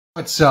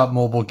What's up,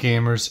 mobile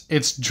gamers?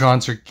 It's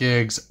Dronzer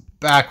Gigs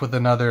back with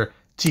another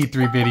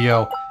T3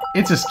 video.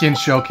 It's a skin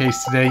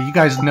showcase today. You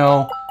guys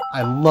know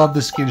I love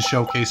the skin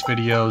showcase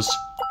videos.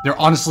 They're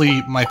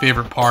honestly my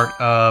favorite part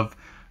of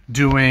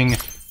doing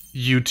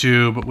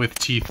YouTube with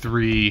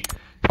T3.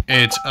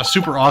 It's a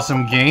super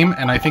awesome game,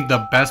 and I think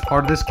the best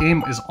part of this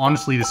game is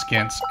honestly the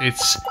skins.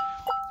 It's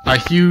a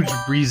huge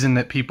reason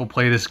that people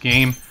play this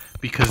game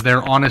because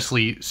they're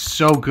honestly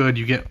so good.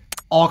 You get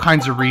all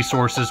kinds of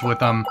resources with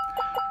them.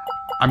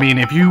 I mean,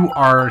 if you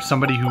are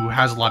somebody who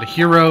has a lot of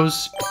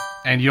heroes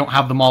and you don't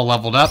have them all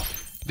leveled up,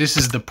 this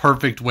is the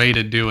perfect way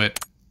to do it.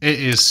 It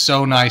is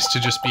so nice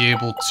to just be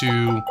able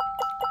to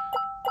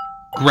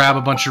grab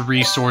a bunch of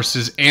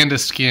resources and a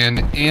skin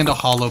and a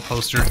holo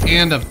poster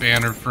and a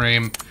banner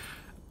frame.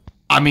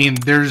 I mean,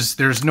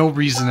 there's no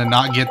reason to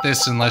not get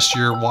this unless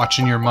you're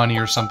watching your money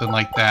or something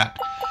like that.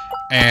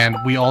 And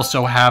we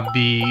also have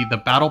the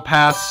battle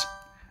pass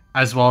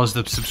as well as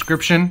the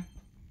subscription.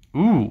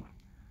 Ooh.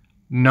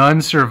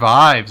 None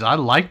survives. I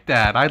like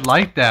that. I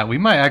like that. We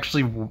might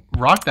actually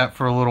rock that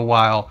for a little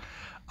while.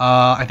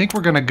 I think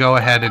we're going to go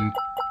ahead and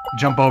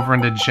jump over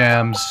into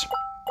gems.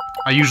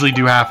 I usually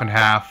do half and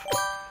half.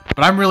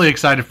 But I'm really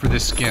excited for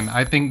this skin.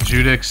 I think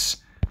Judex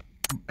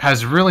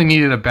has really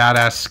needed a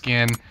badass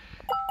skin.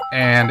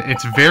 And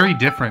it's very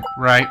different,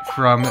 right,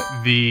 from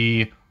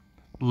the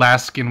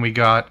last skin we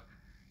got.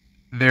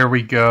 There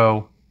we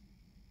go.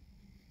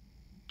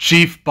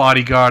 Chief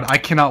Bodyguard. I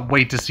cannot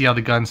wait to see how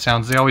the gun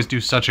sounds. They always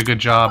do such a good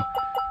job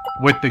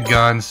with the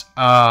guns.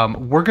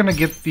 We're going to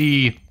get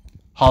the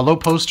holo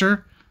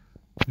poster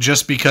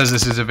just because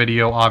this is a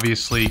video,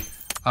 obviously.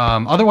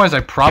 Otherwise,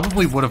 I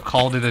probably would have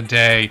called it a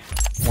day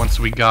once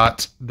we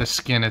got the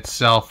skin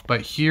itself.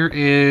 But here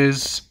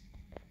is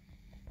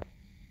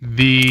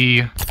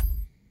the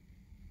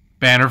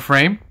banner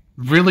frame.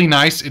 Really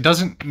nice. It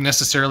doesn't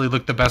necessarily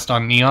look the best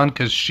on Neon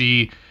because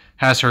she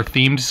has her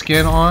themed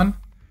skin on.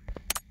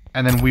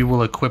 And then we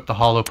will equip the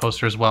holo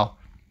poster as well.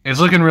 It's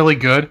looking really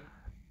good.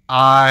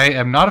 I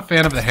am not a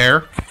fan of the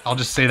hair. I'll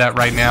just say that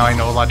right now. I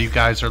know a lot of you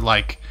guys are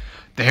like,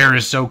 the hair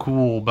is so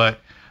cool, but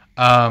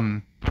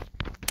the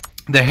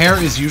hair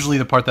is usually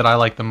the part that I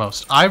like the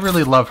most. I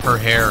really love her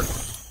hair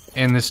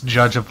in this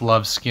Judge of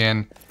Love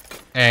skin.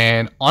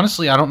 And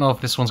honestly, I don't know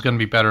if this one's going to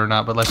be better or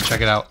not, but let's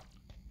check it out.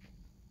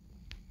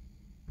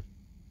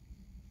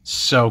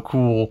 So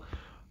cool.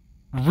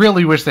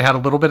 Really wish they had a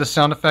little bit of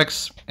sound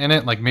effects in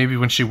it, like maybe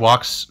when she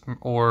walks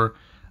or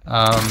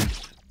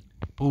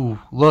ooh,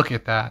 look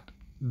at that.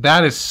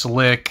 That is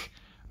slick.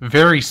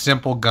 Very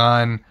simple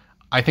gun.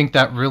 I think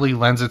that really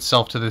lends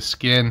itself to the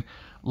skin.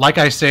 Like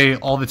I say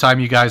all the time,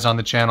 you guys on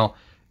the channel,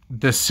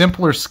 the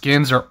simpler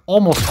skins are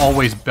almost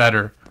always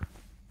better.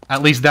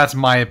 At least that's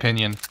my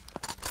opinion.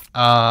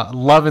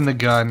 Loving the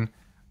gun.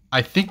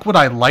 I think what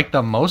I like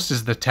the most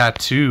is the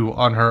tattoo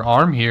on her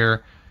arm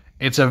here.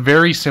 It's a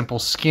very simple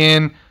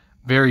skin.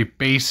 Very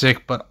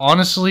basic, but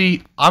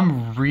honestly,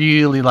 I'm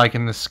really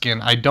liking this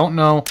skin. I don't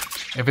know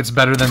if it's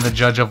better than the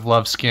Judge of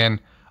Love skin.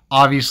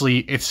 Obviously,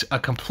 it's a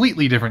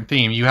completely different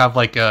theme. You have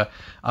like a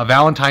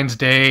Valentine's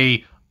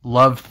Day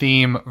love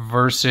theme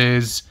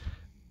versus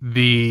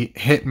the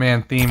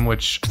Hitman theme,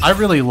 which I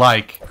really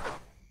like.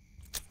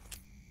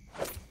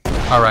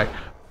 Alright,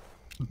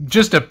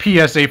 just a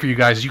PSA for you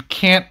guys. You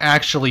can't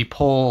actually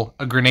pull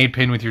a grenade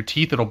pin with your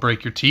teeth. It'll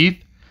break your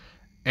teeth.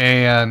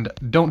 And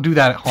don't do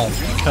that at home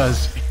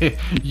because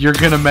you're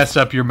going to mess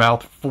up your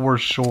mouth for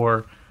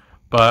sure.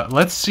 But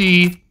let's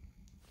see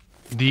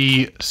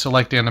the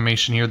select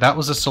animation here. That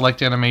was a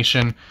select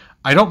animation.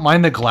 I don't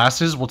mind the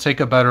glasses. We'll take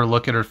a better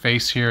look at her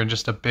face here in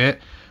just a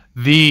bit.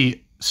 The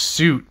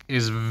suit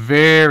is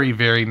very,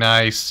 very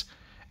nice.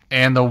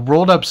 And the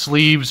rolled up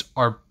sleeves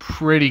are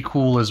pretty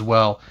cool as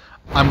well.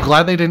 I'm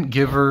glad they didn't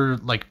give her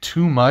like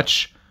too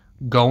much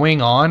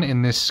going on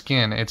in this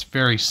skin. It's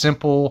very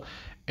simple.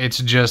 It's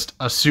just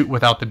a suit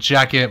without the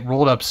jacket,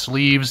 rolled up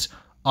sleeves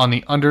on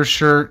the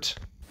undershirt.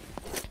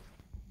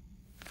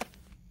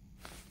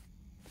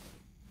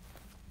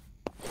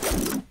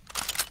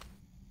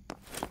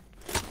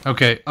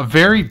 Okay, a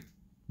very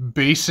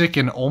basic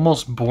and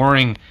almost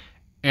boring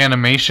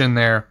animation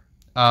there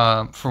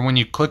for when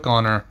you click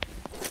on her.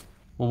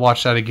 We'll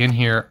watch that again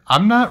here.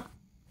 I'm not...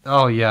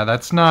 Oh, yeah,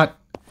 that's not...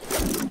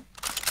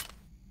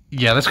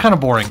 Yeah, that's kind of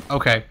boring.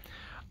 Okay.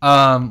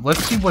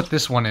 Let's see what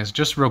this one is,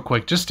 just real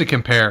quick, just to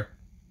compare.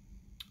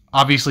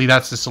 Obviously,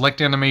 that's the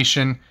select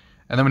animation,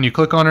 and then when you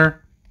click on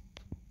her...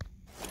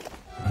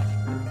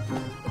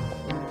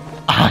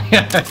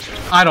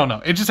 I don't know.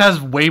 It just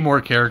has way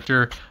more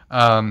character.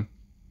 I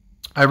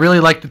really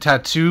like the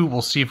tattoo.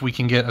 We'll see if we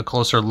can get a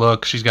closer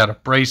look. She's got a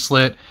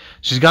bracelet.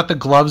 She's got the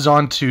gloves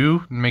on,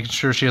 too, making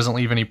sure she doesn't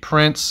leave any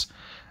prints.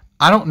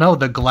 I don't know.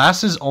 The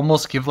glasses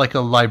almost give like a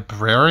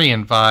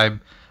librarian vibe.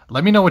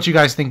 Let me know what you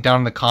guys think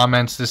down in the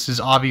comments. This is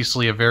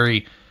obviously a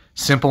very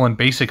simple and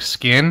basic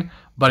skin,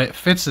 but it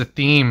fits the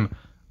theme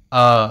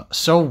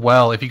so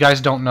well. If you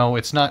guys don't know,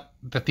 it's not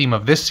the theme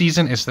of this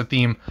season. It's the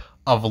theme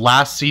of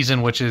last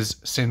season, which is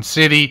Sin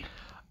City.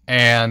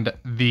 And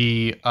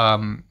the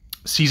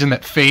season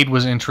that Fade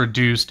was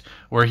introduced,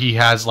 where he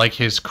has like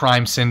his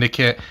crime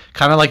syndicate,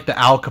 kind of like the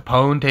Al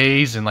Capone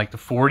days in like the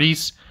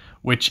 40s,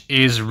 which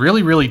is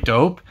really, really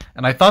dope.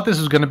 And I thought this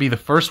was going to be the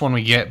first one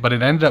we get, but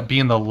it ended up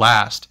being the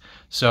last.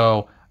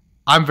 So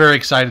I'm very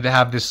excited to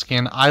have this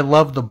skin. I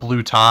love the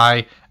blue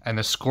tie and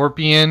the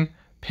scorpion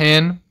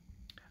pin.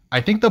 I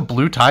think the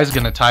blue tie is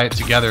going to tie it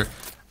together.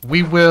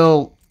 We're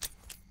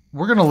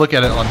going to look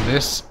at it on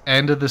this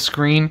end of the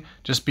screen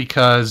just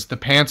because the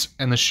pants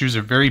and the shoes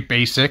are very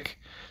basic.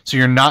 So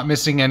you're not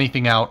missing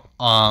anything out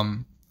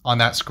on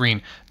that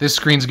screen. This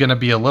screen's going to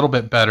be a little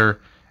bit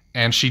better.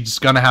 And she's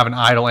going to have an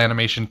idle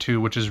animation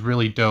too, which is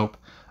really dope.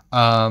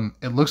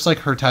 It looks like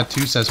her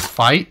tattoo says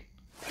fight.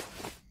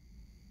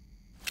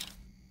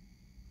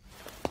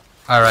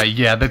 Alright,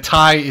 yeah, the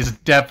tie is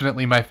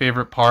definitely my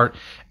favorite part.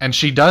 And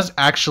she does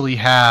actually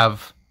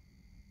have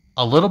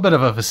a little bit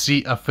of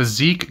a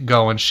physique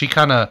going. She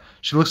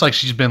looks like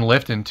she's been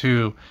lifting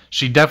too.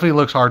 She definitely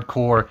looks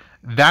hardcore.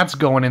 That's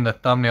going in the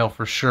thumbnail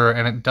for sure.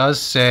 And it does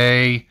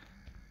say,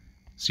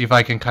 see if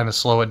I can kind of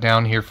slow it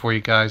down here for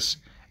you guys.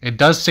 It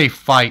does say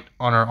fight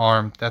on her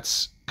arm.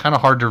 That's kind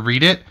of hard to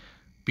read it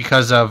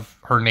because of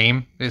her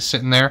name is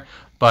sitting there.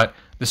 But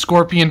the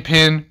scorpion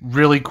pin,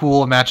 really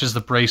cool. It matches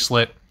the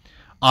bracelet.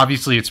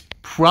 Obviously, it's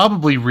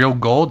probably real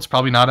gold. It's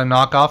probably not a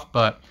knockoff,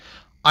 but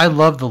I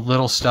love the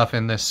little stuff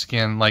in this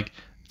skin. Like,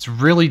 it's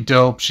really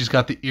dope. She's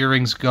got the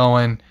earrings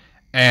going.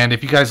 And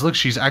if you guys look,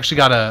 she's actually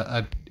got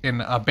a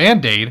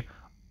Band-Aid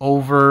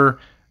over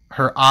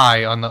her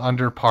eye on the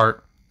under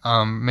part.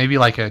 Maybe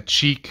like a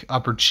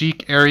upper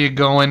cheek area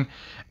going.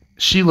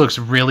 She looks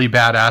really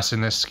badass in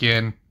this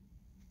skin.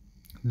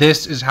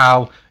 This is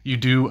how you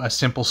do a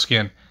simple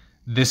skin.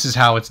 This is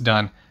how it's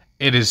done.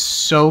 It is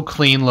so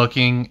clean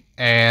looking,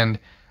 and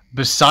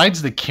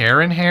besides the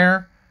Karen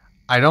hair,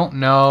 I don't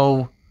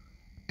know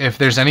if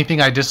there's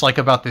anything I dislike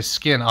about this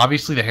skin.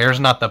 Obviously, the hair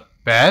is not the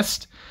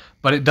best,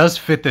 but it does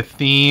fit the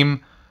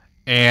theme,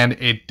 and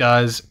it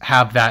does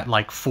have that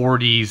like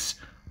 40s,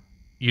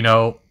 you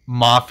know,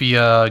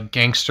 mafia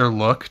gangster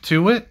look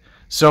to it.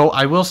 So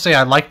I will say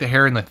I like the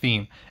hair and the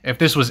theme. If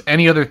this was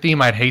any other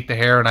theme, I'd hate the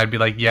hair, and I'd be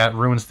like, yeah, it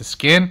ruins the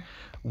skin.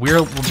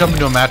 We'll jump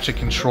into a match at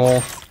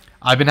Control.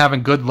 I've been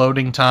having good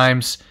loading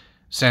times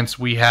since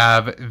we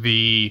have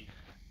the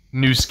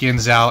new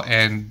skins out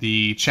and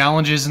the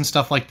challenges and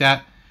stuff like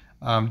that,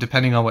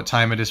 depending on what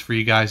time it is for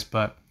you guys.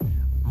 But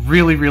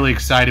really, really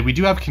excited. We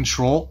do have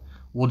Control.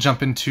 We'll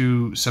jump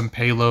into some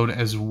payload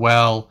as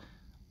well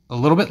a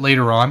little bit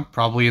later on,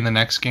 probably in the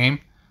next game.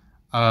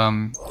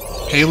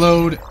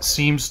 Payload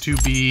seems to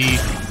be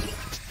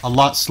a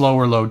lot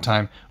slower load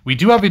time. We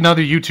do have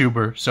another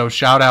YouTuber, so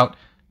shout out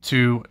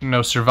to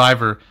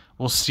Survivor.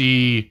 We'll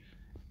see.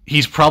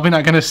 He's probably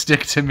not going to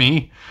stick to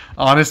me.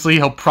 Honestly,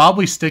 he'll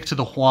probably stick to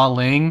the Hua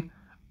Ling.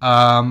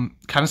 Kind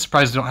of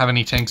surprised I don't have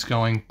any tanks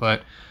going,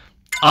 but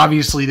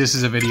obviously this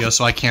is a video,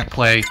 so I can't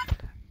play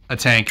a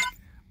tank.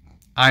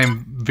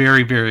 I'm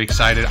very, very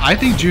excited. I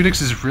think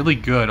Judex is really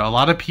good. A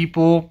lot of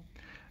people,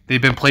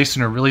 they've been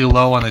placing her really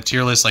low on the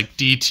tier list, like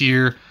D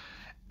tier,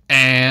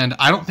 and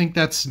I don't think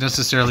that's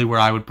necessarily where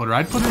I would put her.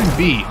 I'd put her in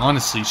B,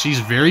 honestly. She's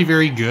very,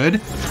 very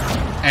good,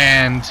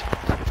 and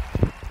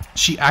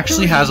she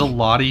actually has a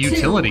lot of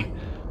utility.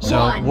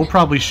 So we'll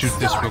probably shoot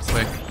this real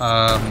quick.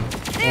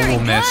 Or we'll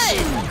miss.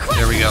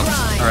 There we go.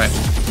 Alright.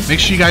 Make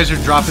sure you guys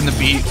are dropping the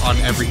beat on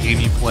every game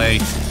you play.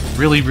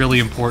 Really, really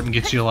important.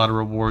 Gets you a lot of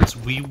rewards.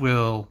 We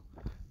will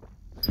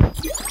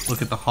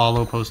look at the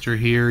holo poster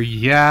here.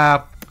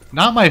 Yeah,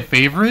 not my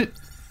favorite.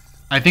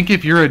 I think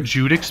if you're a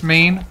Judex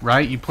main,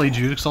 right? You play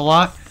Judex a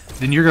lot,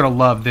 then you're gonna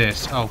love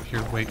this. Oh,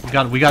 here, wait.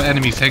 We got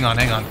enemies. Hang on,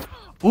 hang on.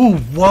 Ooh,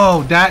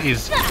 whoa, that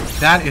is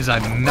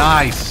a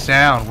nice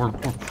sound. We're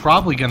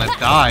probably gonna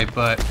die,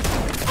 but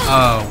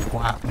oh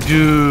wow,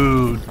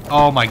 dude,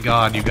 oh my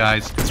god, you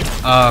guys.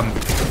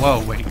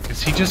 Whoa, wait,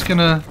 is he just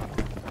gonna?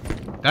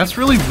 That's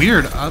really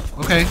weird.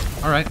 Okay,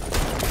 all right.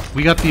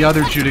 We got the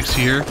other Judex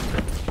here,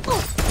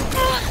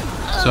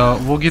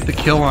 so we'll get the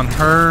kill on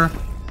her.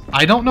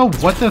 I don't know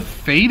what the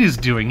Fade is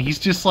doing. He's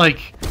just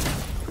like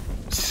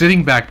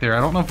sitting back there. I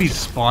don't know if he's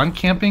spawn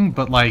camping,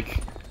 but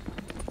like.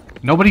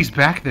 Nobody's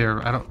back there.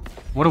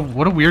 What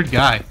a weird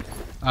guy.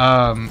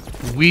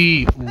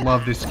 We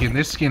love this skin.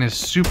 This skin is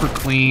super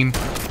clean.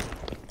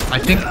 I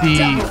think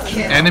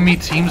the enemy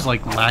team's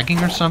like lagging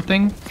or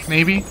something,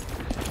 maybe,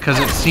 because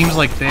it seems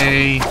like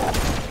they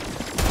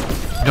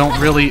don't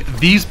really.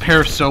 These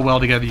pair so well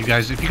together, you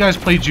guys. If you guys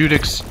play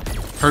Judex,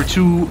 her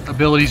two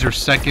abilities are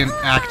second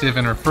active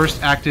and her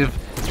first active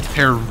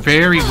pair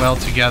very well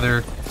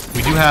together.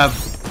 We do have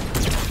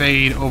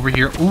Fade over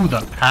here. Ooh,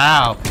 the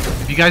POW.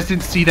 If you guys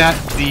didn't see that,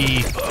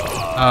 the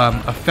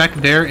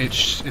effect there, it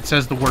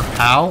says the word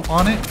POW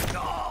on it.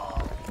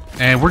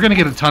 And we're going to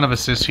get a ton of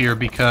assists here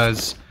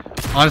because,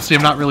 honestly,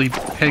 I'm not really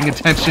paying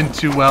attention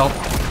too well.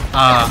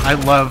 I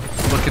love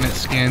looking at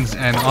skins,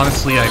 and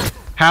honestly,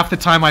 half the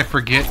time I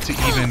forget to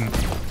even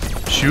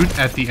shoot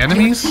at the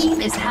enemies. Your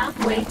team is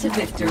halfway to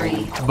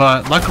victory.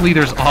 But luckily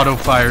there's auto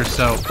fire,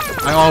 so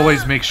I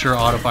always make sure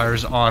auto fire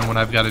is on when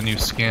I've got a new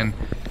skin.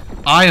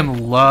 I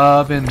am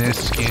loving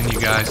this skin, you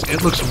guys.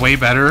 It looks way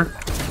better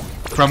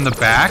from the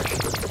back.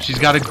 She's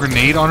got a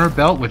grenade on her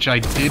belt, which I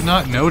did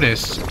not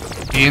notice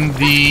in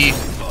the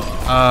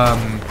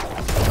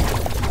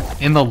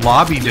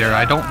lobby there.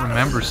 I don't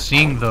remember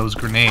seeing those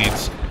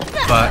grenades,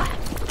 but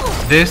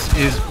this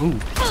is... Ooh,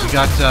 we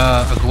got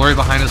a glory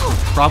behind us. We'll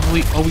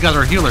probably... Oh, we got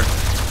our healer.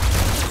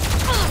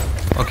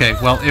 Okay,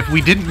 well, if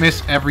we didn't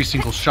miss every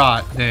single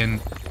shot,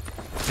 then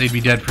they'd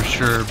be dead for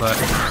sure, but...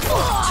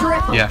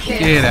 Yeah,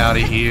 get out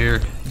of here.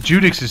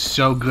 Judex is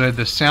so good.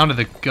 The sound of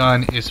the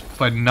gun is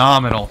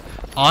phenomenal.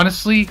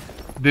 Honestly,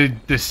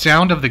 the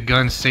sound of the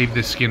gun saved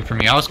this skin for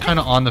me. I was kind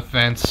of on the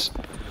fence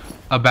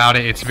about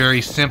it. It's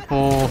very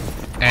simple,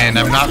 and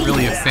I'm not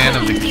really a fan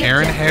of the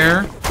Karen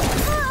hair,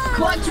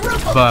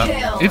 but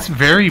it's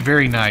very,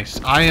 very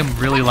nice. I am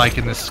really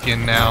liking this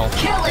skin now.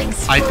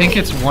 I think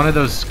it's one of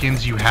those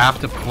skins you have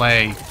to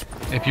play.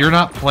 If you're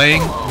not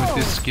playing with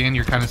this skin,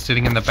 you're kind of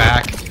sitting in the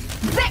back.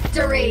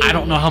 Victory! I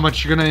don't know how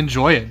much you're gonna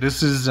enjoy it.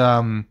 This is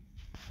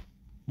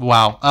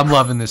wow, I'm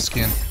loving this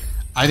skin.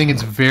 I think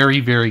it's very,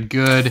 very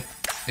good.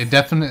 It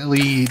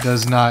definitely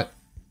doesn't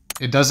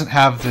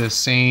have the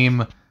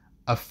same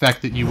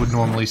effect that you would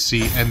normally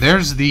see. And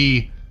there's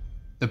the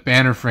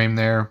banner frame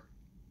there.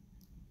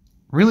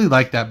 Really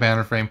like that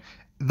banner frame.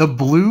 The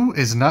blue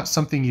is not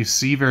something you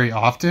see very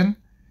often,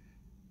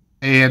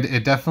 and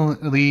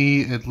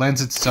it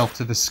lends itself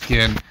to the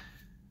skin.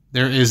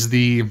 There is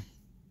the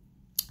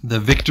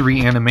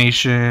victory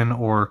animation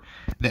or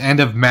the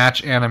end of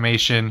match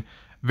animation.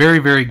 Very,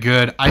 very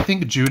good. I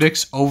think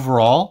Judex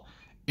overall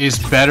is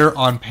better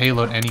on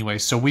payload anyway,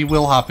 so we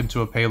will hop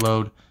into a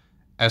payload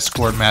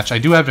escort match. I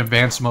do have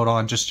advanced mode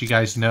on, just so you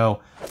guys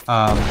know.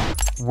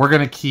 We're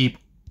gonna keep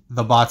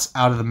the bots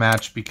out of the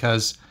match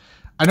because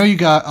I know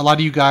a lot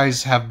of you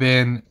guys have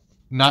been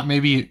not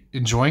maybe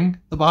enjoying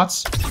the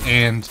bots,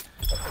 and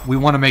we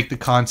want to make the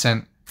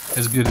content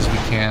as good as we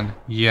can.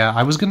 Yeah,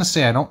 I was gonna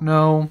say, I don't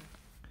know.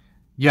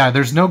 Yeah,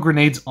 there's no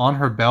grenades on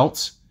her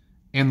belt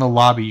in the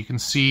lobby. You can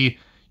see,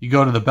 you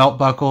go to the belt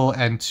buckle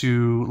and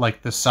to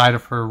like the side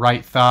of her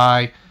right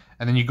thigh,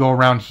 and then you go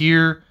around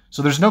here.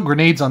 So there's no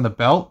grenades on the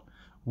belt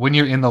when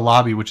you're in the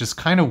lobby, which is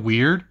kind of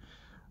weird.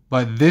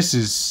 But this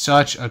is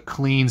such a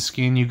clean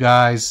skin, you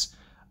guys.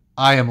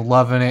 I am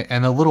loving it.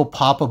 And the little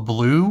pop of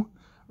blue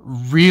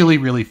really,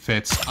 really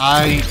fits.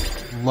 I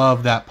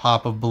love that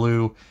pop of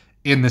blue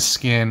in the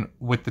skin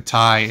with the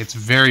tie. It's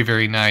very,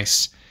 very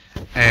nice.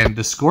 And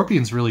the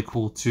scorpion's really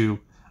cool too.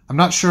 I'm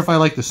not sure if I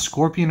like the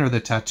scorpion or the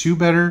tattoo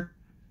better.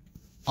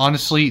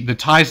 Honestly, the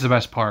tie's the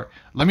best part.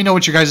 Let me know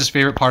what your guys'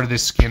 favorite part of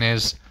this skin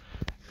is.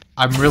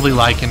 I'm really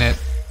liking it.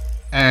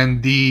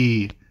 And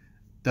the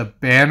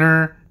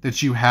banner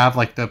that you have,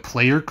 like the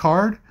player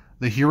card,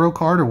 the hero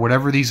card, or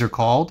whatever these are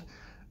called,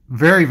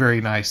 very,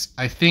 very nice.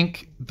 I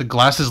think the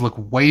glasses look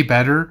way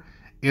better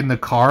in the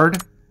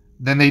card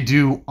than they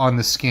do on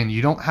the skin.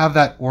 You don't have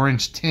that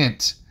orange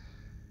tint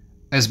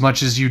as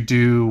much as you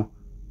do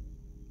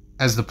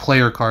as the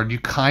player card. You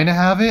kind of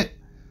have it,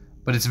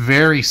 but it's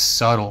very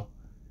subtle.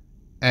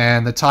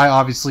 And the tie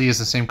obviously is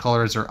the same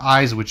color as her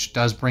eyes, which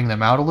does bring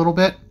them out a little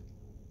bit.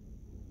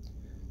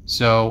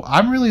 So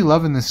I'm really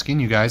loving this skin,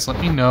 you guys. Let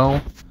me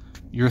know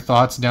your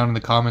thoughts down in the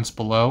comments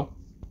below.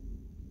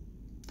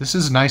 This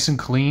is nice and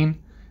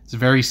clean. It's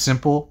very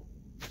simple.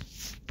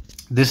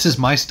 This is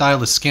my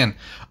style of skin.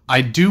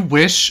 I do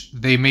wish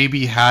they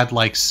maybe had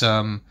like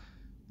some,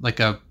 like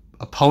a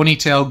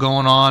ponytail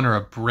going on, or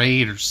a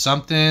braid or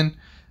something.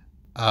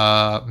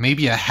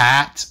 Maybe a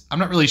hat. I'm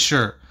not really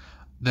sure.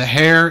 The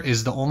hair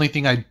is the only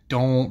thing I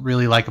don't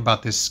really like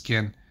about this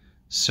skin.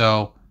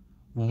 So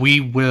we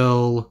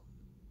will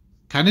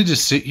kind of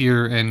just sit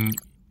here and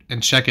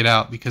check it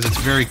out because it's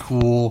very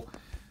cool.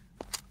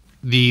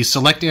 The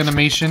select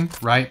animation,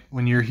 right,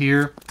 when you're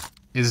here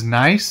is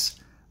nice,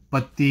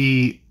 but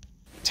the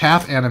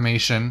tap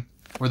animation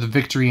or the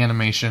victory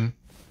animation,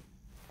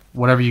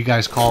 whatever you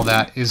guys call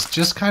that, is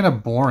just kind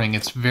of boring.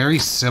 It's very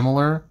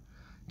similar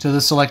to the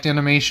select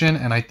animation,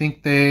 and I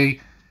think they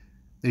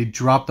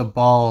dropped the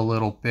ball a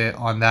little bit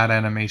on that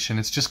animation.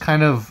 It's just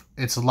kind of,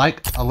 it's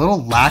like a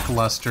little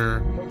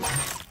lackluster.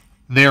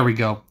 There we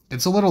go.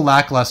 It's a little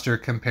lackluster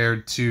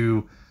compared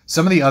to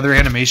some of the other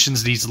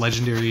animations these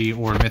legendary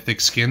or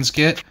mythic skins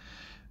get.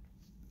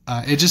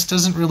 It just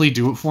doesn't really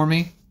do it for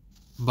me,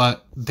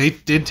 but they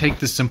did take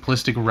the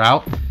simplistic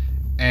route,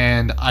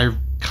 and I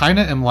kind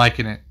of am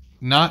liking it.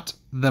 Not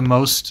the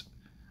most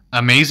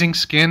amazing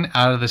skin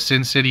out of the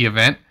Sin City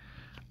event,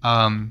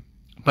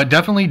 but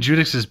definitely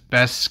Judex's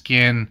best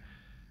skin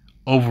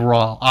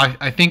overall.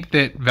 I think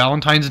that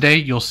Valentine's Day,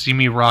 you'll see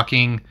me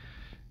rocking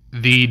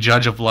the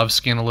Judge of Love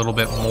skin a little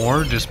bit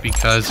more, just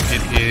because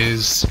it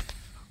is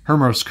her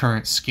most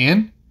current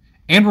skin.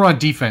 And we're on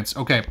defense.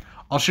 Okay,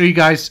 I'll show you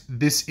guys.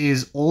 This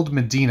is Old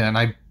Medina, and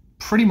I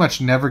pretty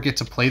much never get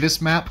to play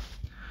this map,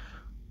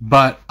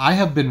 but I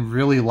have been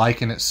really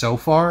liking it so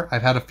far.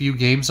 I've had a few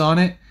games on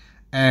it,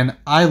 and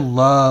I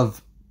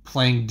love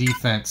playing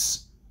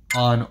defense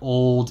on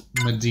Old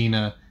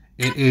Medina.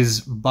 It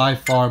is by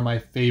far my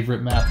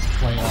favorite map to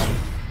play on.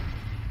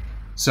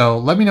 So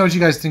let me know what you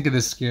guys think of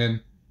this skin.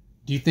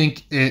 Do you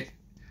think it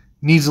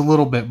needs a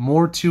little bit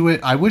more to it?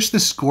 I wish the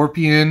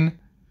Scorpion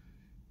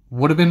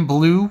would have been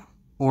blue,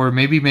 or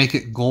maybe make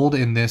it gold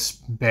in this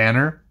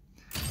banner,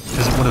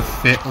 because it would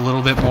have fit a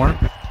little bit more.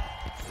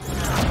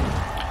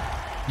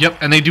 Yep,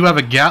 and they do have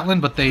a Gatlin,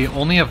 but they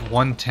only have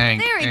one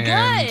tank. Very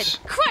good.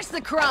 Crush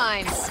the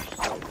crimes.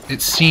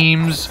 It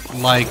seems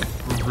like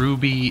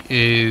Ruby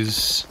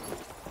is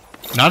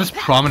not as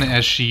prominent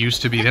as she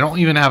used to be. They don't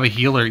even have a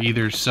healer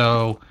either,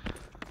 so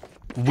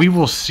we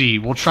will see.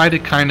 We'll try to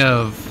kind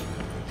of...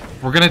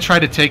 We're going to try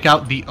to take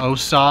out the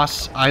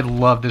O-Sauce. I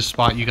love this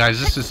spot, you guys.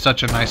 This is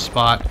such a nice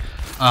spot.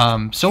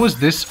 So is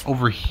this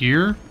over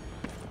here.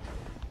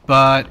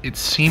 But it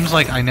seems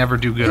like I never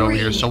do good over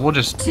here. So we'll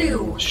just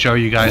show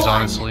you guys,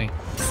 honestly.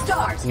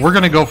 We're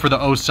going to go for the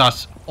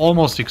O-Sauce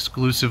almost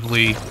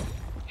exclusively.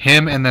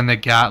 Him and then the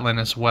Gatlin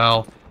as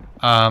well.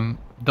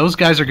 Those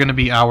guys are going to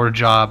be our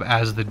job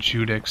as the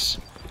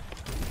Judex.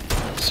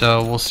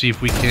 So we'll see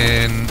if we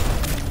can...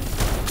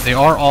 They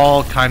are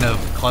all kind of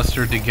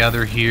clustered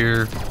together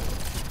here.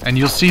 And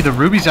you'll see the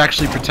Ruby's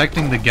actually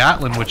protecting the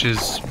Gatlin, which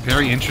is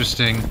very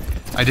interesting.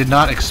 I did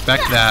not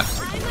expect that.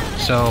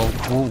 So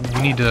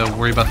we need to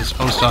worry about this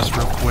O-Sauce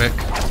real quick.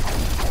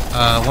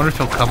 I wonder if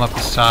he'll come up the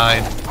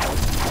side.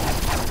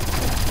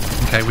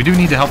 Okay, we do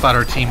need to help out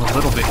our team a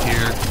little bit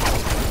here.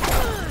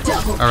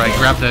 Alright,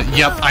 grab the...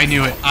 Yep, I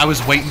knew it. I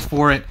was waiting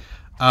for it.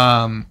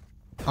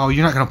 Oh,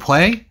 you're not going to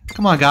play?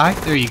 Come on, guy.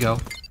 There you go.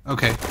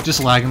 Okay,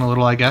 just lagging a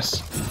little, I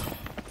guess.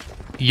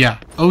 Yeah,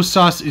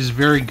 O-Sauce is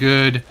very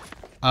good.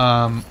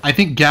 I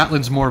think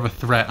Gatlin's more of a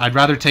threat. I'd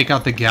rather take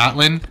out the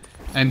Gatlin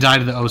and die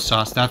to the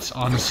O-Sauce. That's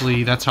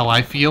honestly, that's how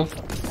I feel.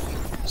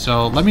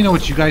 So let me know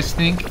what you guys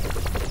think.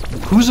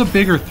 Who's a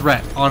bigger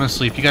threat,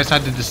 honestly? If you guys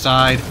had to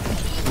decide,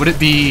 would it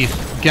be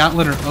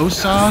Gatlin or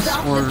O-Sauce,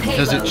 or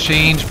does it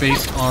change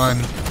based on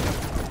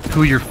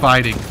who you're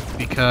fighting?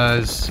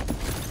 Because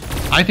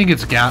I think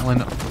it's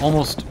Gatlin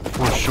almost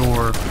for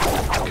sure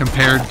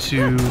compared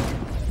to...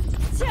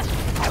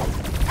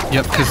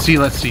 Yep, because see,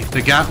 let's see.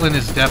 The Gatlin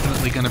is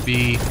definitely going to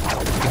be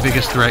the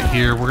biggest threat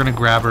here. We're going to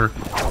grab her.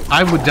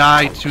 I would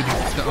die to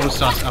the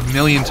O-Sauce a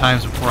million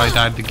times before I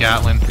died to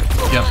Gatlin.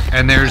 Yep,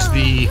 and there's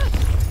the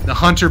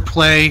Hunter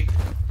play.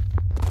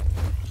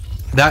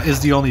 That is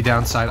the only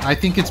downside. I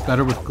think it's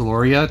better with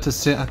Gloria to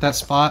sit at that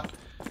spot.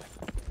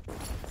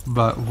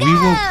 But we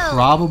will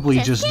probably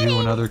just do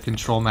another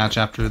control match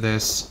after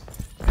this.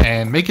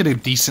 And make it a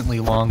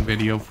decently long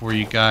video for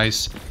you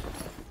guys.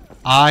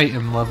 I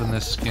am loving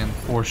this skin,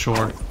 for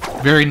sure.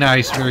 Very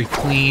nice, very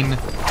clean,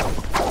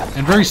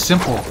 and very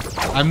simple.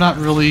 I'm not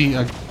really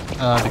the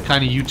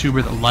kind of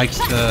YouTuber that likes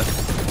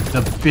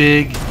the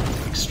big,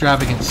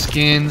 extravagant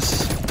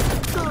skins.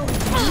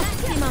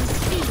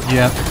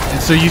 Yeah,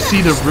 and so you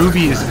see the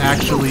Ruby is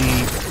actually...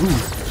 Ooh,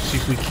 see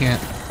if we can't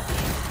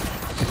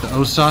get the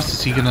O-Sauce.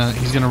 Is he gonna...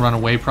 He's gonna run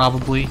away,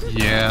 probably?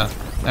 Yeah,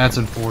 that's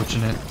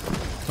unfortunate.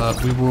 But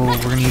we're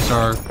gonna use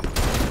our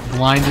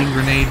blinding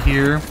grenade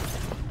here.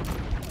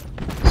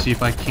 See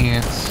if I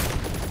can't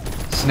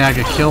snag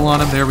a kill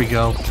on him. There we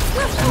go.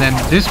 And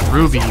then this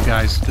Ruby, you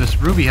guys. This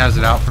Ruby has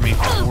it out for me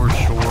for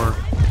sure.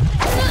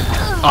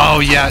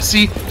 Oh, yeah.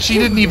 See, she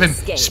didn't even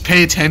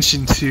pay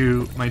attention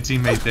to my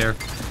teammate there.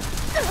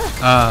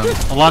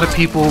 A lot of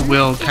people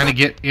will kind of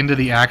get into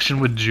the action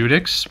with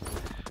Judex.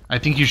 I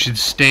think you should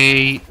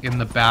stay in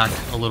the back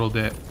a little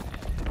bit.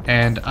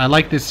 And I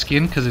like this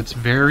skin because it's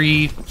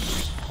very...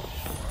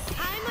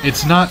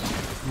 It's not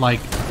like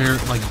very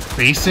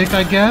basic,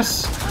 I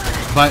guess.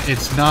 But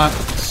it's not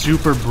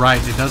super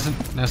bright. It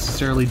doesn't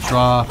necessarily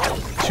draw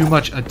too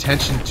much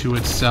attention to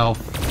itself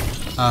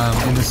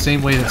in the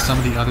same way that some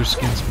of the other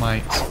skins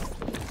might.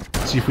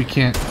 See if we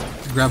can't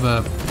grab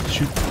a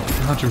shoot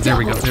hunter. There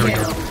we go. There we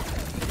go.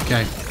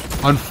 Okay.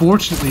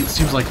 Unfortunately, it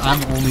seems like I'm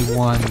the only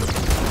one.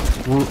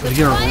 We'll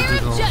get our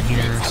orbital in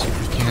here, see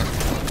if we can't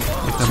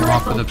get them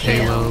off of the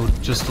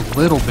payload just a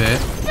little bit.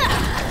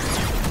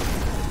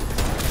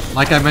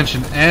 Like I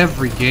mentioned,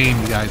 every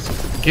game, you guys,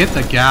 get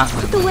the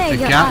Gatlin. The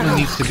Gatlin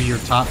needs to be your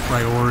top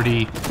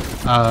priority,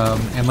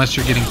 unless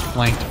you're getting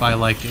flanked by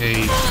like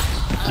a...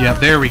 Yeah,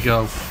 there we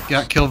go.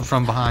 Got killed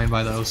from behind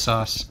by the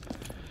O-Sauce.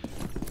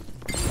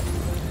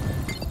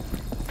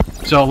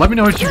 So let me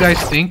know what you guys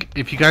think.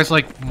 If you guys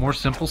like more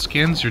simple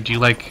skins, or do you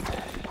like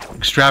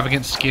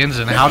extravagant skins,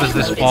 and how does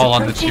this fall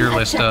on the tier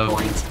list of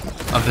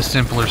the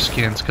simpler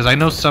skins? Because I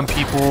know some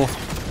people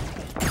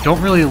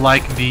don't really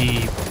like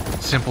the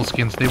simple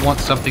skins. They want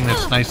something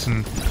that's nice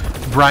and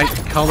bright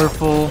and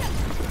colorful,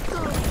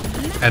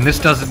 and this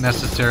doesn't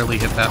necessarily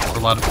hit that for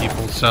a lot of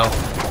people. So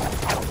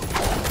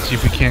see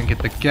if we can't get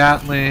the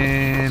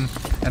Gatlin.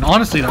 And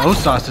honestly, the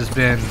O-Sauce has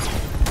been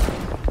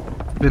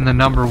the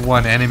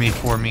 #1 enemy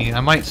for me. I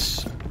might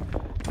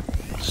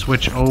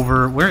switch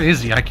over. Where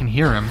is he? I can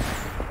hear him.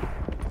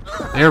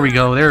 There we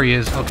go. There he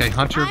is. Okay,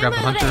 Hunter. Grab the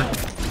Hunter.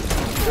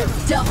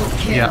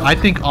 Yeah, I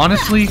think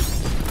honestly,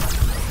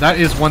 that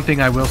is one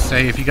thing I will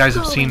say. If you guys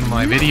have seen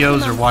my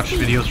videos or watched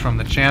videos from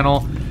the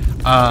channel,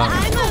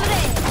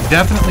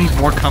 definitely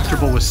more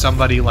comfortable with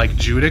somebody like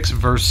Judex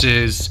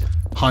versus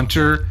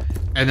Hunter,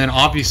 and then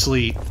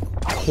obviously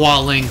Hua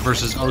Ling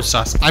versus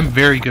Osas. I'm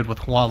very good with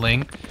Hua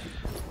Ling,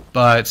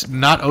 but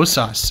not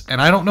Osas,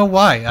 and I don't know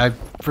why.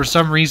 For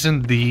some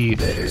reason, the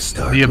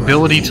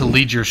ability to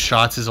lead your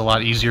shots is a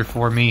lot easier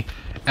for me,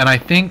 and I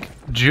think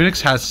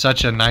Judex has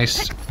such a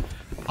nice...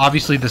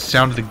 Obviously, the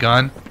sound of the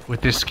gun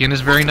with this skin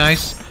is very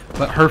nice,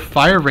 but her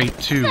fire rate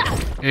too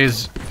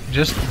is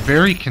just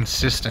very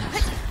consistent,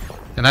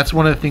 and that's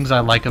one of the things I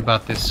like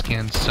about this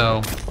skin.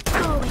 So,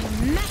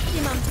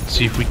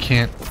 see if we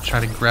can't try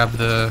to grab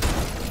the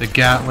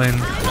Gatlin.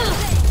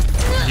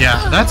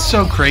 Yeah, that's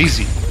so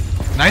crazy.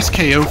 Nice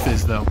KO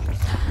fizz though.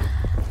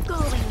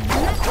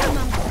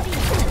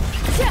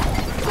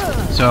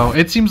 So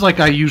it seems like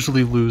I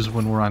usually lose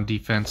when we're on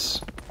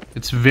defense.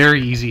 It's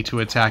very easy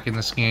to attack in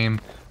this game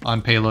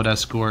on payload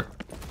escort.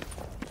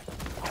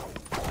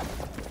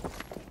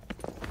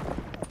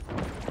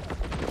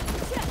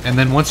 And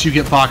then once you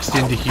get boxed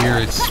into here,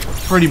 it's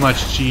pretty much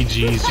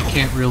GG's. You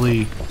can't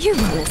really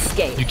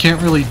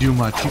do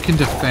much. You can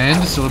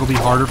defend, so it'll be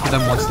harder for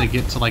them once they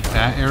get to like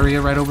that area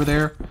right over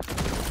there.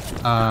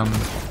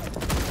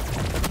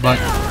 But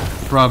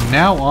from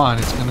now on,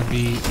 it's gonna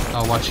be.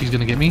 Oh, watch! He's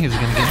gonna get me. Is he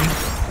gonna get me?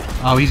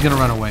 Oh, he's gonna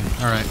run away.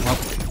 All right. Well,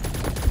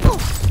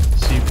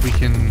 see if we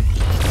can.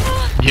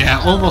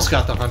 Yeah, almost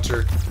got the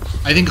Hunter.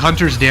 I think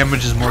Hunter's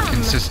damage is more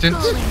consistent.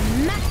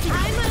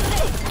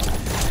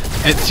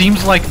 It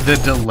seems like the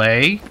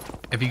delay,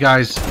 if you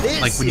guys,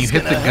 like when you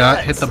hit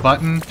the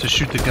button to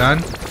shoot the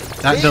gun,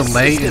 that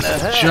delay is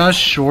just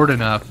short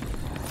enough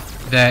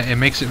that it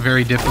makes it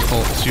very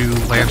difficult to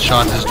land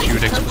shots as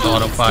Judex with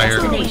auto fire.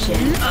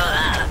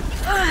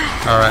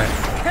 Alright,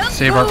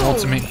 save our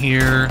ultimate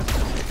here.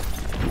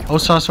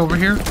 Osas over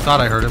here?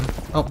 Thought I heard him.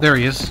 Oh, there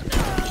he is.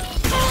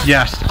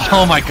 Yes.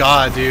 Oh my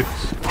god, dude.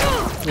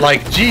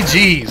 Like,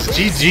 GG's.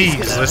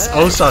 GG's. This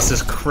Osas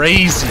is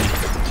crazy.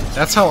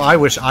 That's how I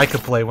wish I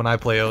could play when I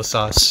play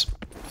Osas.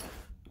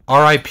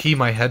 RIP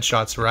my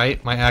headshots,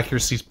 right? My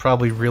accuracy's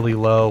probably really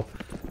low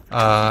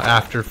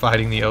after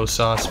fighting the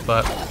Osas,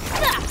 but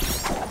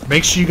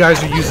make sure you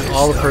guys are using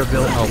all of her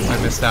abilities. Oh, I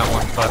missed that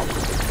one, but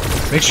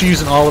make sure you're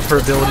using all of her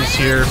abilities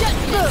here.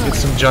 Get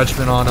some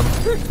judgment on them.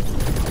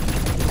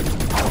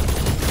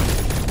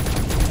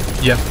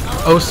 Yep,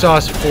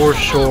 Osas for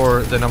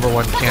sure the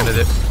 #1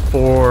 candidate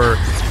for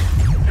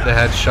the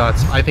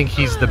headshots. I think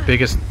he's the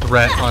biggest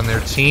threat on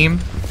their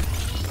team.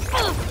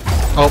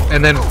 Oh,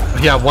 and then,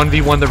 yeah,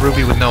 1v1 the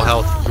Ruby with no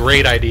health.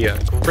 Great idea.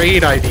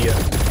 Great idea.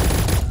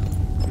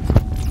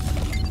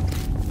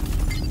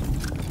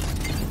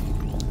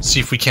 See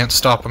if we can't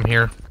stop him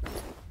here.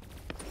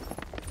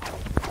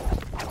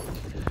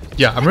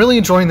 Yeah, I'm really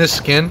enjoying this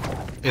skin.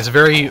 It's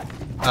very,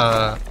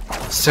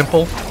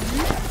 simple.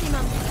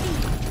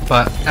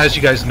 But, as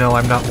you guys know,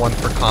 I'm not one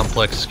for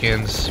complex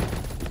skins.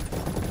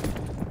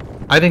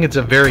 I think it's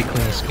a very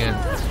clean skin.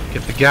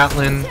 Get the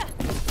Gatlin.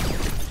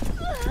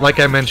 Like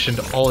I mentioned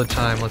all the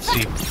time, let's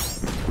see.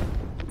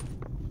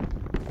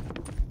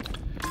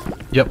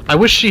 Yep, I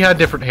wish she had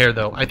different hair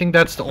though. I think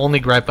that's the only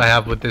gripe I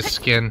have with this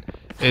skin,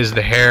 is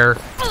the hair.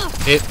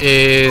 It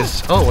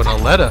is... Oh, an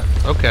Aletta.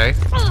 Okay.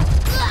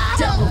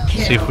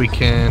 See if we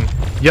can...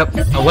 Yep,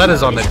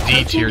 Aletta's on the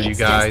D tier, you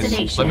guys.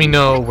 Let me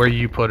know where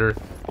you put her.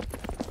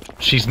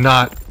 She's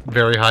not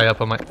very high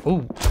up on my...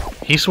 Ooh,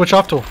 he switched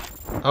off to...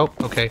 Oh,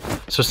 okay.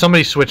 So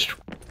somebody switched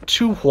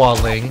to Hua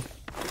Ling.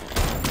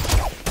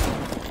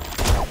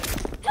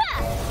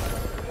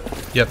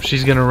 Yep,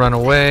 she's gonna run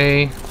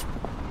away.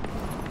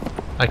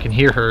 I can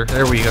hear her.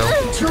 There we go.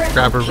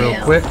 Grab her real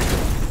quick.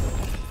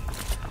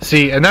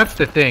 See, and that's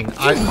the thing.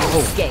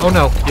 Oh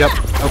no. Yep.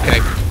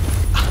 Okay.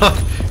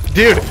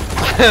 Dude,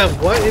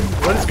 what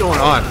is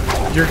going on?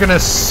 You're gonna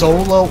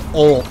solo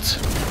ult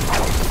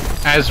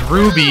as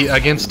Ruby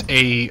against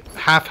a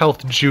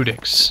half-health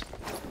Judex.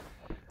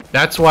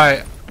 That's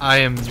why I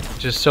am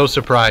just so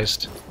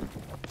surprised.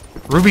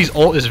 Ruby's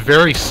ult is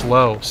very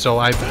slow, so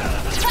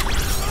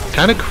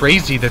kind of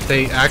crazy that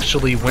they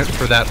actually went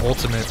for that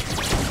ultimate.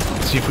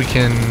 Let's see if we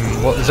can...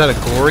 What, is that a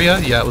Gloria?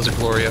 Yeah, it was a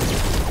Gloria.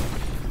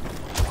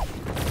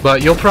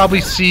 But you'll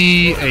probably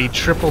see a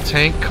triple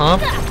tank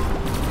comp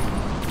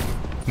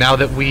now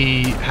that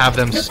we have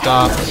them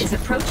stopped. The is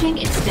approaching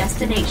its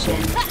destination.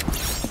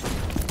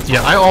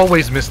 Yeah, I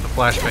always miss the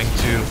flashbang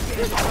too.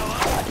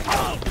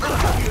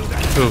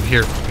 Ooh,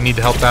 here, we need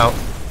to help out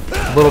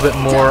a little bit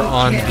more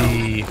on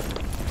the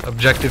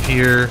objective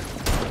here.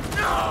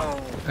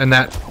 And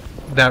that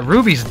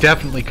Ruby's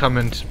definitely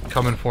coming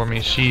for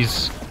me.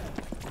 Seems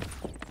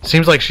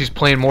like she's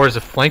playing more as a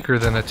flanker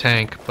than a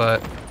tank,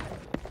 but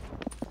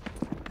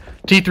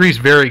T3 is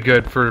very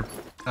good for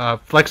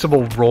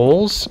flexible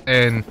roles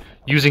and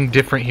using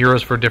different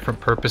heroes for different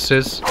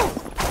purposes.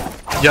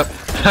 Yep,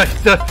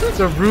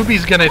 so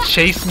Ruby's gonna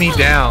chase me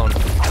down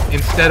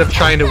instead of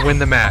trying to win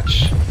the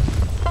match,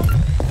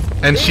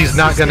 and she's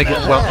not gonna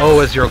get well. Oh,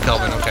 a 0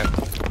 Kelvin. Okay.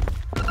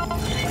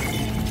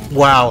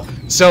 Wow.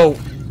 So.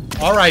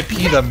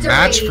 RIP the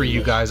match for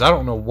you guys. I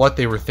don't know what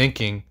they were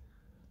thinking.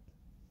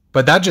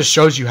 But that just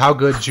shows you how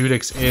good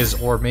Judex is,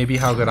 or maybe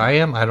how good I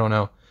am. I don't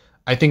know.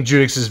 I think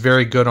Judex is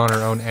very good on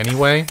her own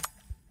anyway.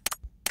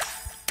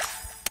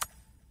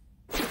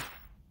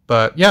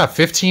 But yeah,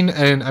 15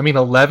 and I mean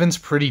 11's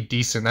pretty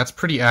decent. That's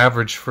pretty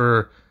average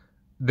for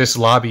this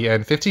lobby,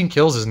 and 15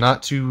 kills is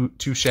not too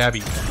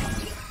shabby.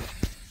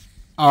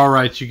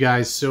 Alright, you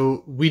guys,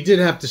 so we did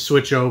have to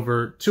switch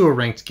over to a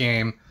ranked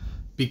game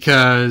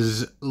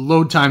because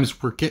load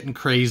times were getting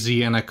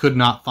crazy and I could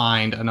not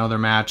find another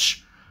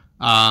match.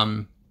 So,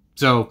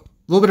 a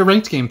little bit of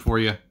ranked game for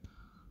you.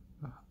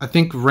 I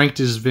think ranked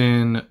has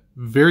been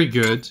very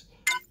good,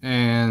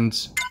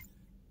 and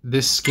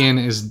this skin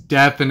is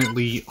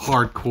definitely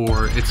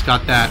hardcore. It's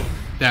got that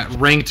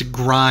ranked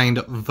grind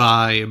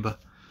vibe.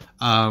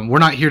 We're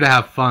not here to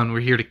have fun,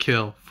 we're here to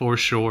kill, for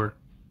sure.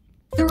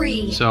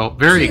 3, So,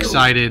 very 2,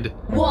 excited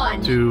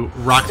 1, to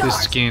rock start. this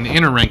skin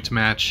in a ranked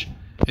match.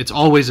 It's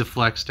always a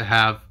flex to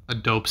have a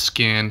dope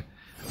skin,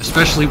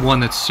 especially one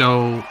that's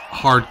so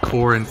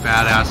hardcore and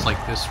badass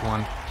like this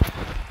one.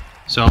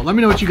 So, let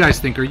me know what you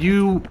guys think. Are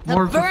you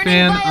more of a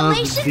fan of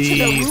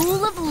the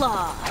rule of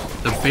law.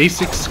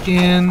 basic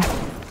skin,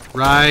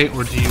 right?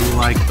 Or do you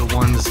like the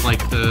ones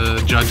like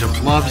the Judge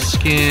of Love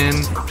skin?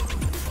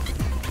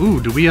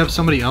 Ooh, do we have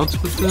somebody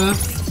else with the...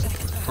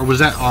 Or was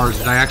that ours?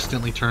 Did I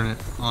accidentally turn it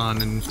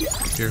on? And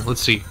here,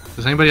 let's see.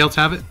 Does anybody else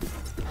have it?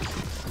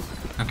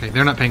 Okay,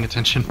 they're not paying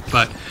attention,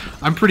 but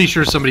I'm pretty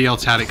sure somebody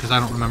else had it because I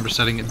don't remember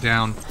setting it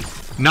down.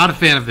 Not a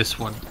fan of this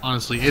one,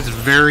 honestly. It's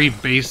very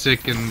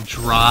basic and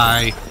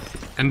dry,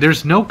 and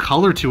there's no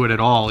color to it at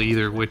all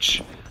either,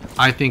 which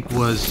I think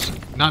was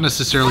not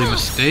necessarily a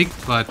mistake,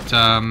 but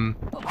kind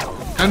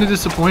of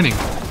disappointing.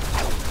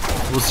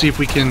 We'll see if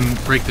we can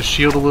break the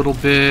shield a little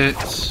bit.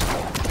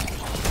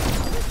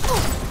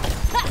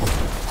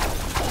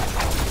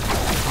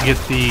 Get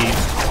the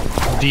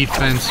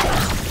defense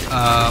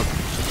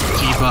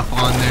debuff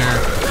on there.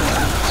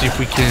 See if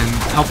we can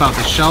help out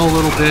the shell a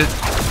little bit.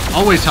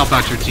 Always help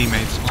out your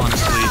teammates,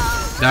 honestly.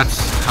 That's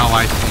how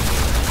I think.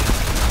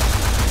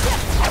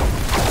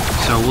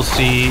 So we'll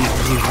see.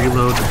 We'll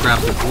reload to grab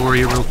the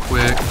Gloria real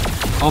quick.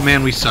 Oh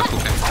man, we suck.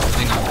 Okay,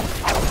 hang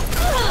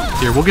on.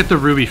 Here, we'll get the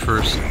Ruby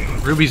first.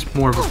 Ruby's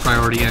more of a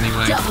priority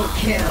anyway.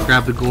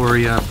 Grab the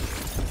Gloria.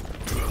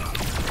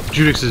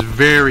 Judex is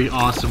very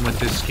awesome with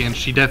this skin.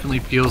 She definitely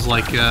feels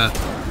like a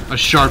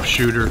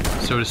sharpshooter,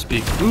 so to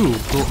speak. Ooh,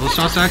 little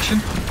sauce action.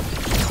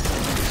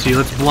 See,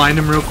 let's blind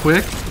him real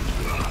quick.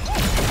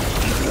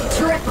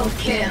 Triple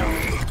kill.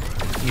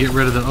 Get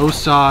rid of the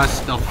O-Sauce.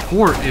 The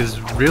fort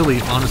is really,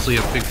 honestly,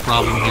 a big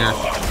problem here.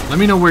 Let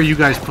me know where you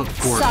guys put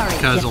fort,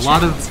 because a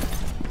lot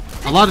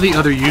of the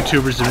other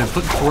YouTubers have been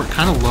putting fort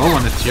kind of low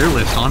on the tier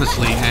list,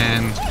 honestly,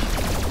 and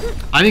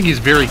I think he's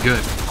very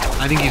good.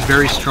 I think he's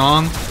very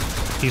strong.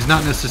 He's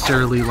not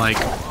necessarily like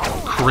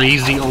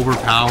crazy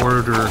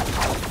overpowered or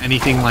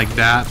anything like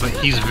that, but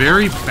he's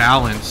very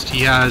balanced.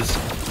 He has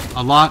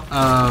a lot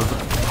of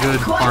good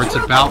parts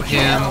about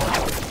him,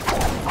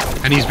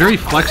 and he's very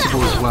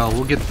flexible as well.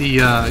 We'll get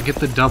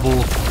the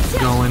double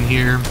going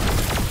here.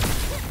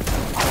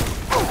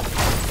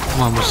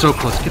 Come on, we're so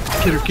close. Get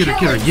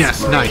her.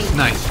 Yes,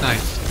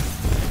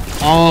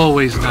 nice.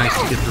 Always nice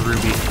to get the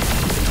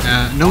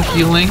Ruby. No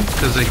healing,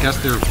 because I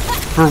guess they're,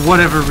 for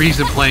whatever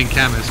reason, playing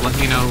Chemist. Let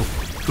me know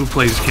who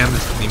plays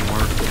Chemist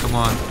anymore. Come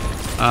on.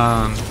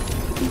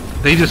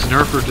 They just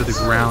nerf her to the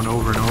ground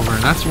over and over,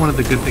 and that's one of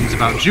the good things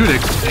about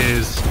Judex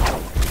is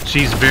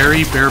she's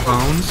very bare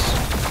bones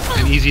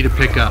and easy to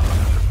pick up.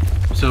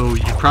 So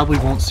you probably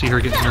won't see her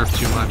get nerfed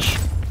too much.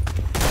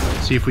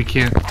 See if we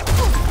can't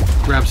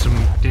grab some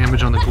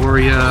damage on the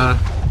Gloria.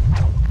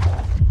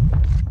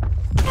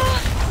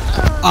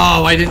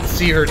 Oh, I didn't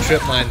see her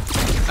trip mine.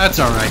 That's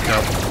alright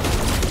though.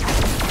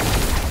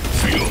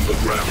 Feel the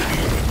ground.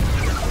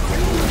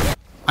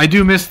 I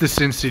do miss the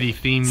Sin City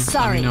theme.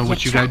 Let me know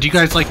what you guys... Do you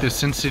guys like the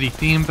Sin City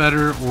theme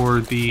better,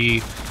 or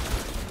the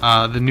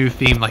new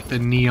theme, like the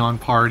Neon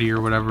Party or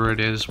whatever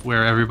it is,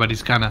 where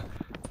everybody's kind of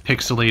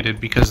pixelated?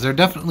 Because they're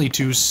definitely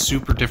two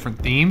super different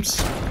themes,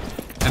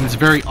 and it's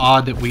very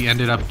odd that we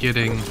ended up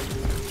getting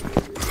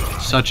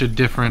such a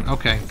different...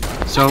 Okay,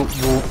 so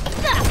we're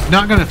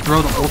not going to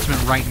throw the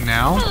ultimate right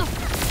now,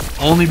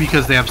 only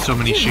because they have so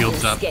many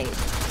shields up.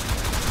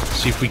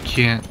 See if we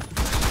can't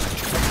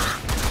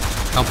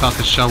help out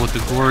the shell with the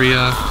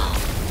Gloria.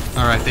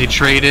 Alright, they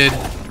traded.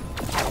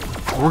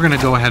 We're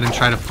gonna go ahead and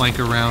try to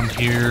flank around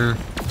here.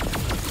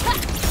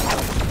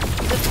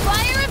 The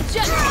fire of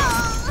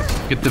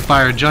judgment. Get the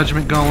fire of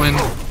judgment going.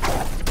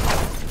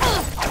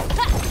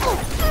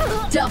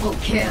 Double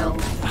kill.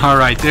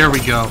 Alright, there we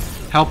go.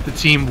 Help the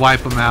team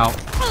wipe them out.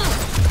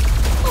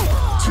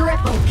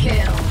 Triple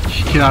kill.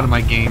 Get out of my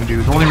game,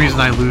 dude. The only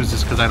reason I lose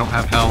is because I don't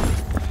have health.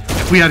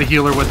 If we had a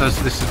healer with us,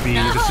 this would be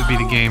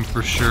the game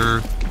for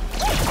sure.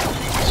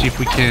 See if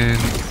we can...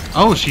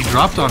 Oh, she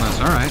dropped on us.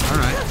 Alright.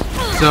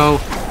 So,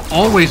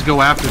 always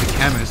go after the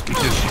Chemist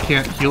because she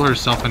can't heal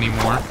herself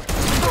anymore.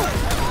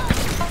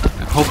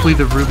 Hopefully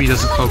the Ruby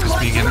doesn't focus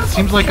me again. It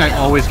seems like I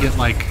always get,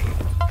 like,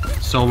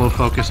 solo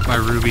focused by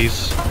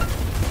Rubies.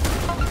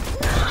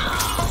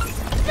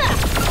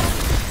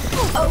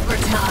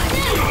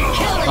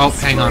 Oh,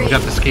 hang on. We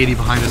got the Skady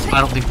behind us. I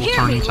don't think we'll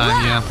turn in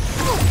time. Yeah.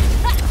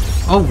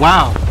 Oh,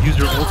 wow. Use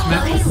her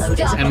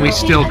ultimate. And we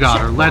still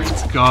got her.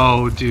 Let's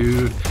go,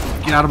 dude.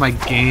 Get out of my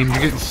game.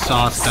 You're getting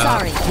sauced up.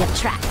 Sorry, you're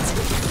trapped.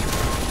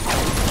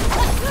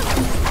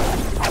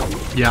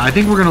 Yeah, I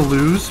think we're gonna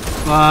lose,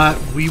 but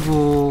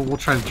we'll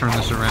try to turn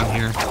this around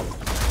here.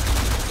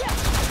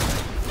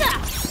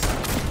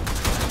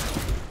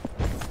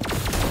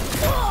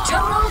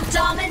 Total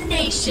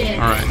domination.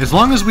 Alright, as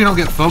long as we don't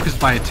get focused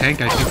by a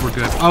tank, I think we're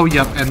good. Oh,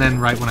 yep, and then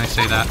right when I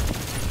say that.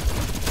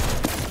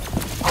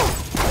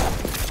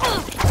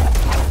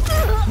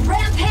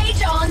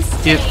 Rampage on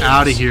stage. Get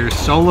out of here.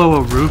 Solo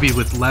a Ruby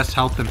with less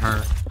health than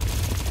her.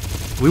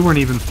 We weren't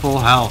even full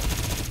health.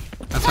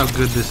 That's how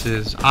good this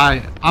is.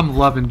 I'm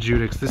loving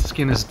Judex. This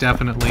skin is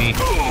definitely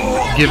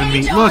giving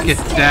me... Look at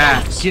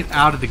that. Get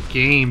out of the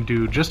game,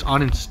 dude. Just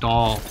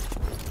uninstall.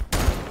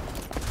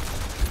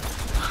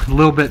 A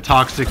little bit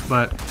toxic,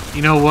 but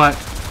you know what?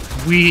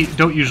 We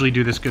don't usually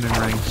do this good in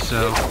rings,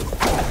 so...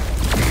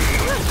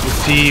 We'll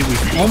see.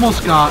 We've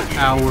almost got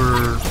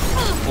our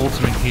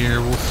ultimate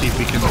here. We'll see if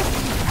we can...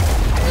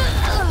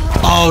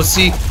 Oh,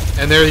 see?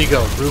 And there you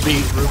go.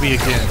 Ruby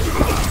again.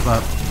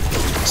 But...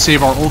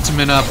 save our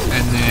ultimate up,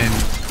 and then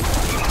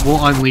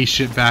we'll unleash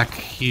it back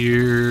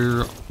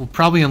here. We'll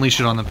probably unleash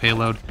it on the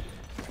payload.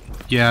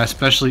 Yeah,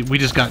 especially, we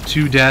just got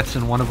 2 deaths,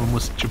 and one of them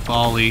was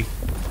Jabali.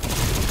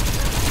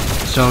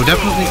 So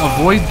definitely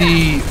avoid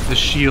the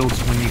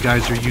shields when you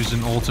guys are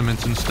using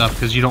ultimates and stuff,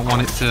 because you don't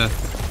want it to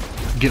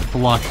get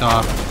blocked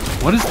off.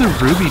 What is the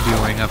Ruby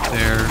doing up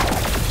there?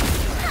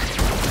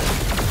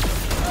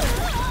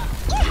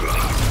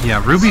 Yeah,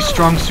 Ruby's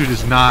strong suit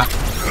is not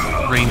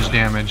range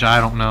damage.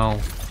 I don't know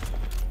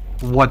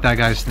what that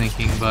guy's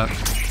thinking, but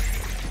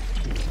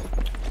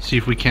see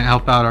if we can't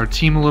help out our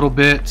team a little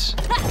bit.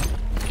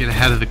 Get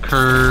ahead of the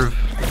curve.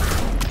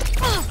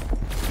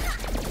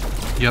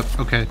 Yep,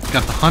 okay.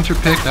 Got the hunter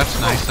pick. That's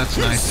nice. That's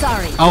nice.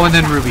 Sorry. Oh, and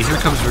then Ruby. Here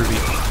comes Ruby.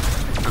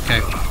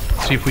 Okay.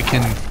 See if we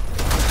can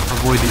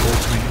avoid the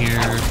ultimate here.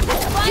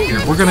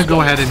 Here, we're gonna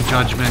go ahead and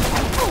judgment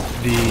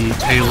the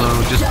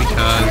payload just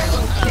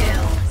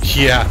because.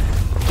 Yeah.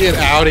 Get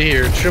out of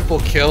here. Triple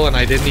kill, and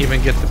I didn't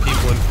even get the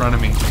people in front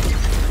of me.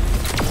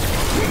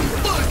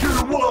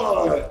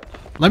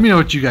 Let me know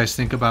what you guys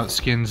think about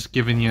skins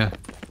giving you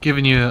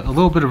a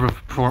little bit of a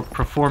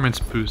performance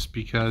boost,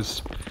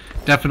 because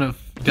definitely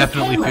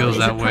feels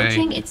that way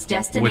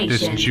with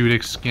this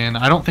Judex skin.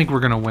 I don't think we're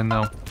gonna win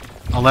though.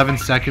 11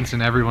 seconds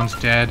and everyone's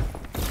dead.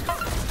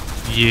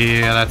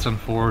 Yeah, that's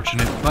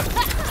unfortunate. But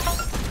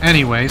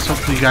anyways,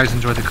 hopefully you guys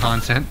enjoyed the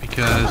content,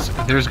 because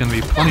there's gonna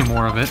be plenty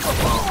more of it.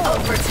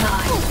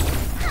 Overtime.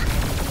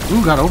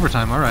 Ooh, got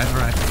overtime. All right, all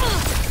right.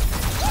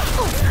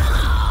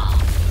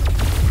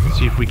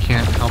 See if we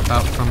can't help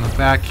out from the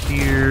back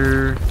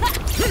here.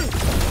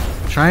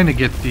 Trying to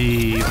get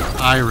the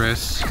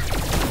Iris.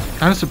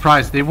 Kind of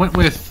surprised. They went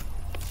with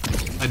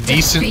a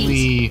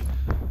decently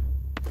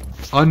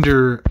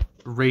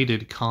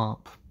underrated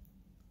comp.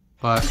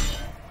 But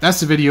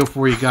that's the video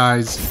for you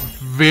guys.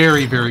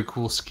 Very, very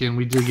cool skin.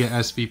 We did get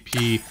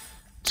SVP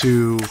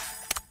to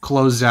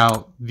close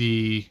out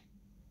the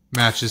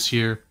matches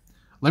here.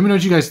 Let me know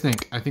what you guys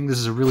think. I think this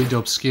is a really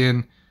dope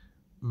skin.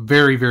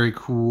 Very, very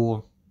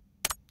cool.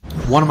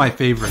 One of my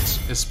favorites,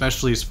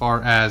 especially as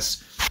far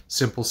as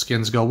simple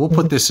skins go. We'll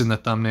put this in the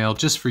thumbnail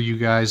just for you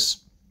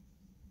guys,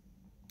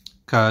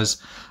 because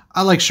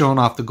I like showing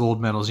off the gold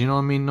medals. You know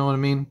what I mean? Know what I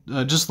mean?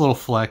 Just a little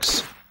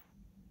flex,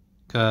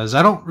 because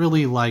I don't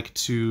really like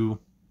to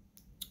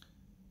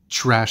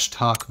trash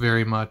talk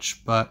very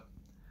much, but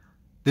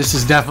this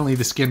is definitely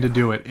the skin to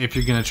do it. If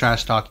you're gonna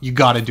trash talk, you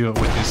got to do it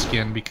with this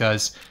skin,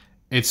 because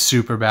it's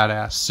super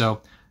badass. So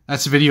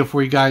that's the video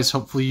for you guys.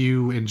 Hopefully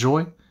you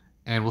enjoy,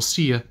 and we'll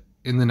see you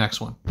in the next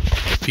one.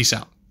 Peace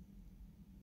out.